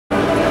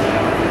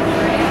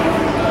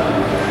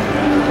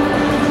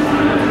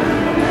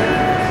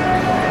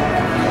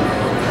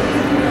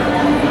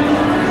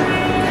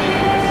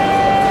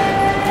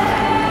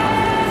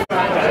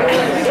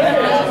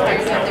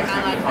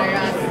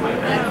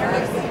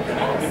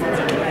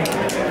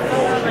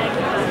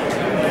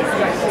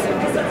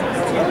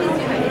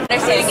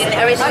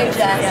Everything's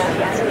done.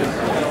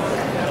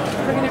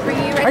 We're going to bring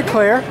you right Hi,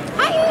 Claire.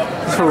 Hi.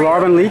 This is for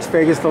Robin Leach,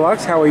 Vegas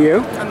Deluxe. How are you?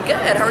 I'm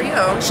good. How are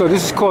you? So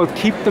this is called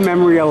Keep the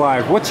Memory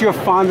Alive. What's your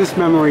fondest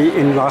memory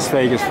in Las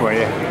Vegas for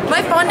you?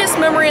 My fondest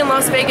memory in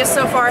Las Vegas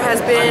so far has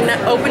been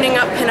opening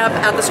up Pinup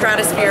at the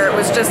Stratosphere. It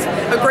was just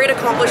a great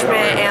accomplishment,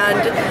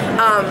 and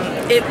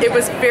it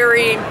was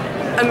very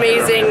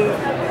amazing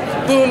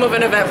boom of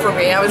an event for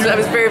me. I was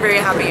very, very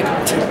happy.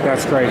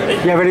 That's great.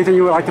 You have anything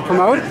you would like to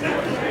promote?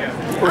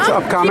 What's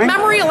upcoming? Keep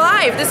memory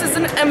alive. This is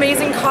an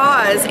amazing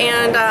cause,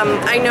 and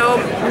I know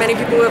many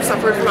people who have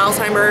suffered from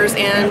Alzheimer's,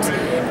 and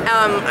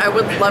I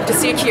would love to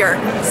see a cure.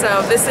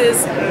 So this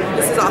is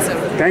awesome.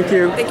 Thank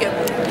you. Thank you.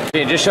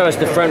 Okay, just show us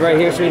the front right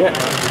here, sweetheart.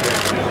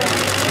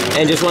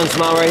 And just one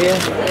smile right here.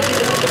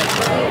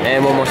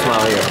 And one more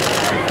smile here.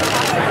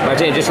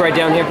 Martina, just right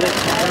down here, please.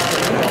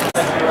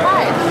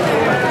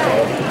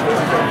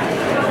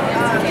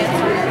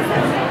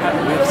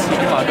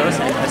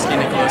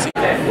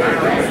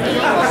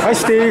 Hi,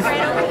 Steve.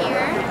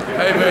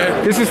 Hey,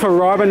 man. This is for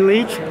Robin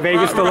Leach,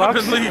 Vegas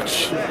Deluxe. Robin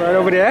Leach. Right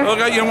over there. Look,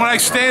 you know, when I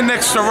stand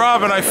next to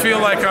Robin, I feel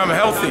like I'm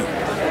healthy.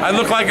 I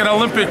look like an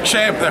Olympic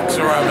champ next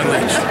to Robin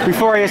Leach.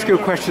 Before I ask you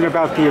a question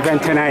about the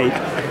event tonight,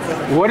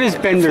 what does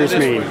Benders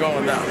mean? We're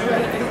going now.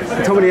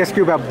 I told me to ask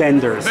you about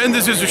Benders.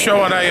 Benders is a show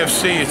on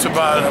IFC. It's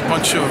about a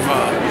bunch of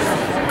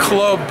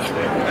club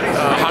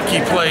hockey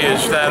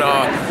players that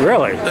are,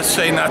 Really? let's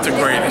say, not the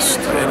greatest.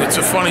 And it's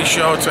a funny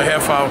show. It's a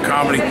half-hour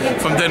comedy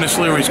from Dennis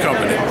Leary's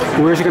company.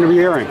 Where's it going to be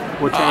airing?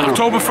 What channel?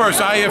 October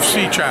 1st,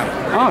 IFC channel.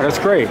 Oh, that's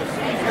great.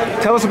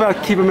 Tell us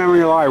about Keep a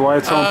Memory Alive, why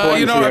it's so important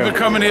You know, to you. I've been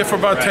coming here for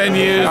about 10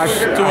 years,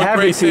 doing haven't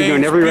great seen you things.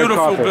 in every red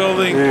Beautiful carpet.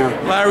 building. Yeah.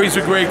 Larry's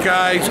a great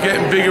guy. He's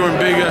getting bigger and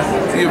bigger,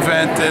 the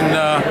event, and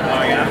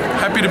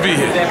happy to be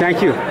here.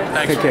 Thank you.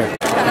 Thanks. Take care.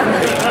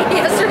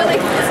 Yes, really.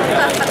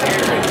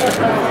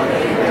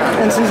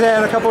 And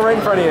Suzanne, a couple right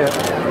in front of you.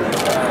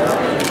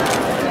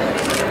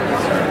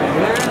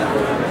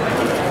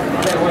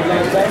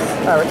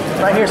 All right,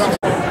 right here, Suzanne.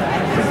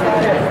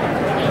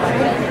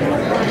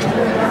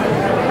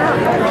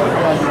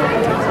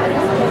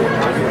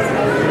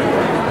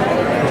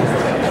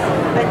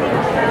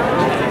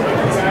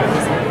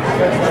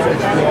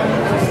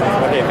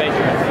 Okay, thank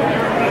you.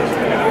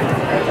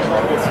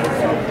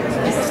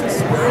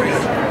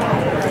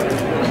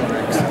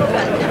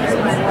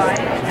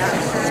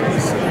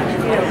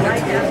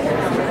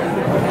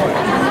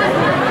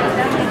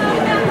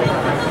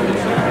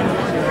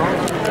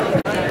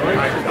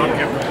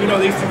 You know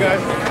these two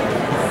guys?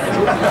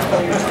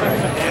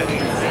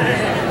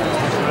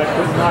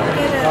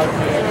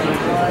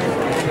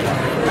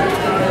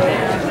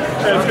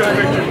 Let's get a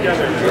picture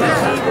together.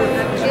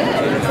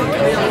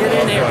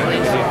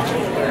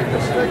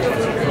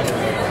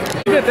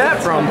 Where'd you get that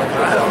from?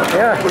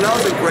 Yeah. When I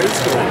was in grade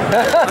school, I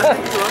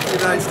moved around the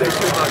United States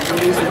for about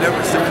 2 years and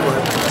never seen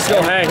one.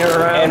 Still hanging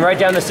around. And right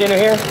down the center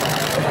here.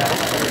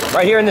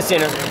 Right here in the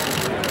center.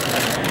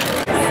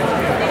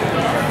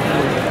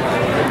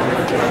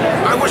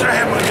 I wish I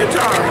had my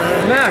guitar,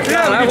 man. Max,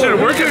 yeah, I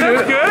would work it.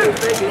 That's good.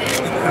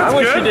 I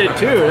wish you did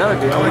too. That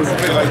would be I like to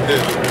play like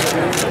this.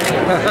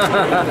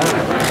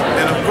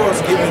 And of course,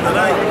 give me the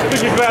night.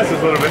 Pick your glasses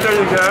a little bit. There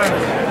you go.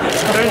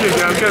 There you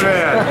go. Good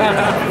man.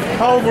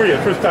 How old were you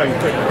first time you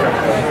played guitar?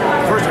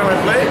 First time I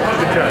played,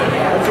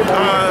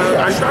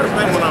 I started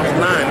playing when I was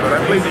 9, but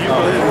I played the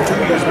ukulele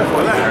 2 years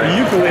before that.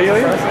 The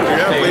ukulele?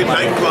 Yeah, I played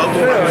nightclubs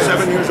when I was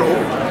 7 years old.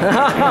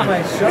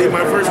 Made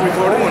my first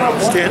recording when I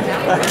was 10.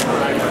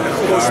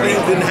 Of course,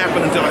 things didn't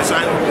happen until I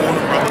signed with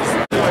Warner Brothers.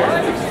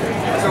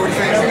 So what do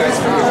you think, guys?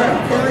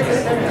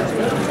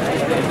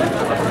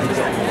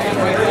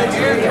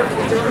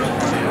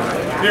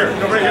 Here,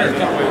 go right here.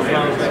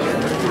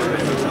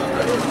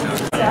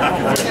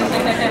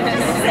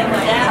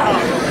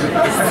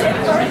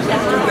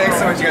 Thanks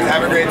so much, you guys.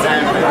 Have a great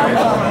time.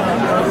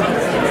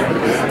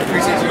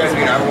 Appreciate you guys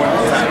being out one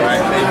more time,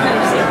 right? Thank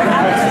you.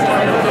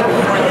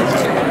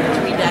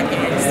 3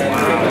 decades.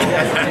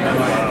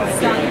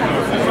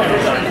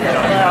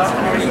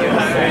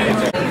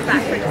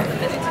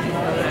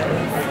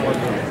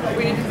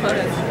 We need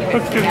photos.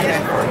 Let's get together.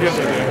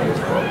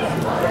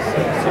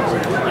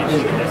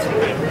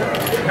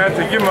 Have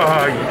to give him a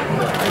hug.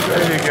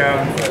 There you go.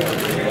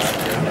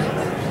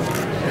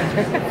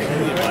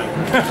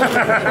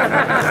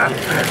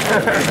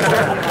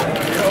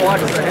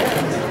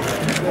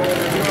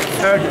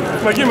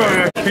 Like, give him a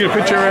get a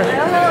picture.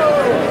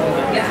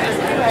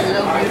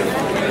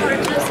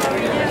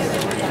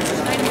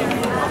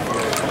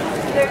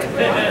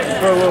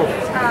 Whoa, whoa.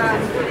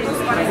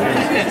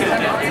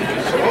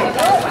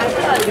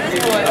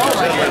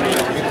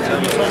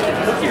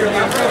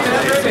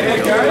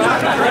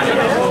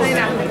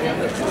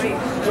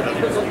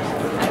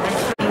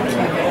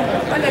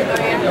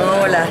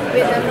 Hola. Hola.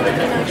 With the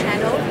Filipino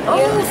channel.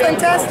 Oh,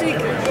 fantastic.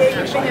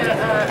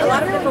 A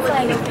lot of the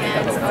Filipino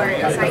fans are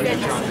excited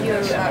to see you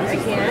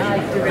again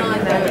on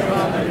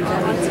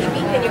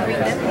TV. Can you greet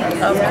them,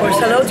 please? Of course.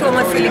 Hello to all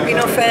my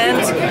Filipino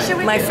fans.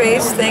 My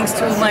face, thanks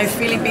to my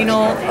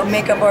Filipino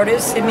makeup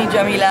artist, Sydney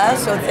Jamila.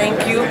 So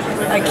thank you.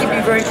 I keep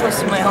you very close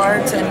to my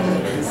heart, and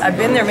I've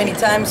been there many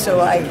times,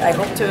 so I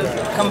hope to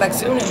come back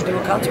soon and do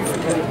a concert for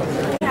you.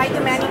 Hi to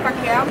Manny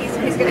Pacquiao.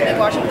 He's going to be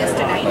watching this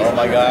tonight. Oh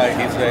my God,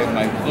 he's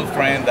my good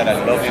friend that I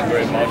love him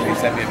very much. He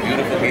sent me a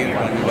beautiful gift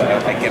when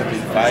I came to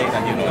fight,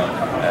 and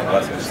it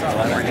was his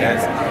honor,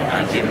 yes.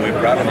 And we're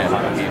proud of him.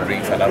 He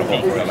brings a lot of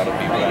hope for a lot of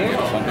people, and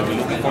something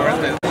we're looking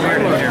forward to.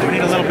 We need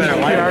a little bit of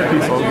light.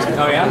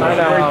 Oh yeah?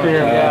 Right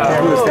there.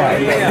 Yeah. Who is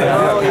that?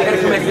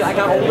 I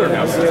got older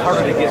now, so it's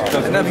harder to get.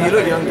 No, but you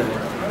look younger.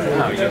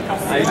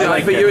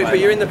 But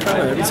you're in the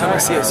promo. Every time I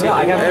see it,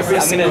 every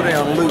single day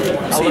on loop.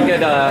 I'll look at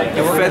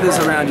the feathers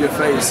around your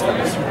face.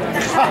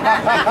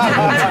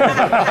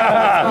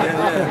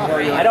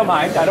 I don't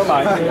mind. I don't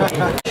mind.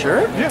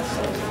 Sure? Yes.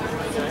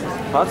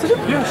 Positive?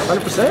 Yes.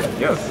 100%?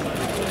 Yes.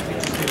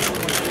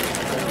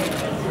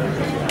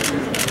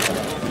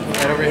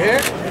 Right over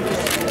here?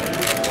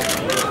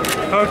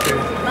 Okay.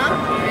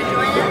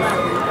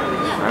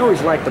 I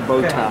always like the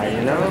bow tie,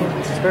 you know?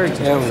 It's very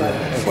tasteful.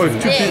 Well,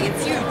 it's It's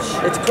huge.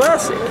 It's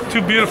classic.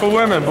 two beautiful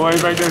women, boy,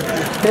 right there.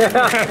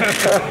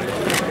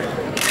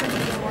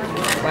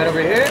 Right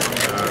over here?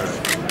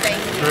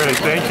 Great,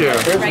 thank you.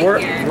 There's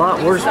a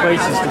lot worse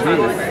places to be.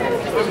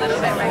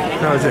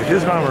 No, is it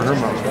his mom or her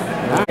mom?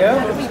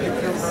 Yeah?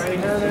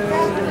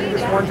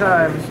 Just one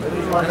time.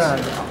 One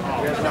time.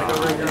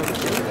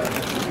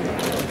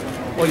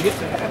 Well, you get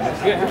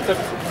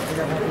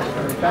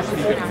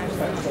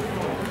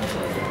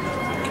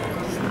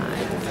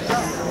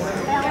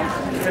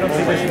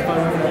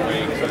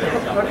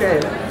Okay,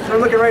 so we're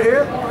looking right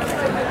here.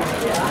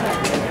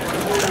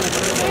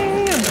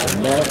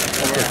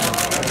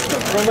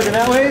 We're looking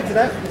that way, to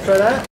that, try that.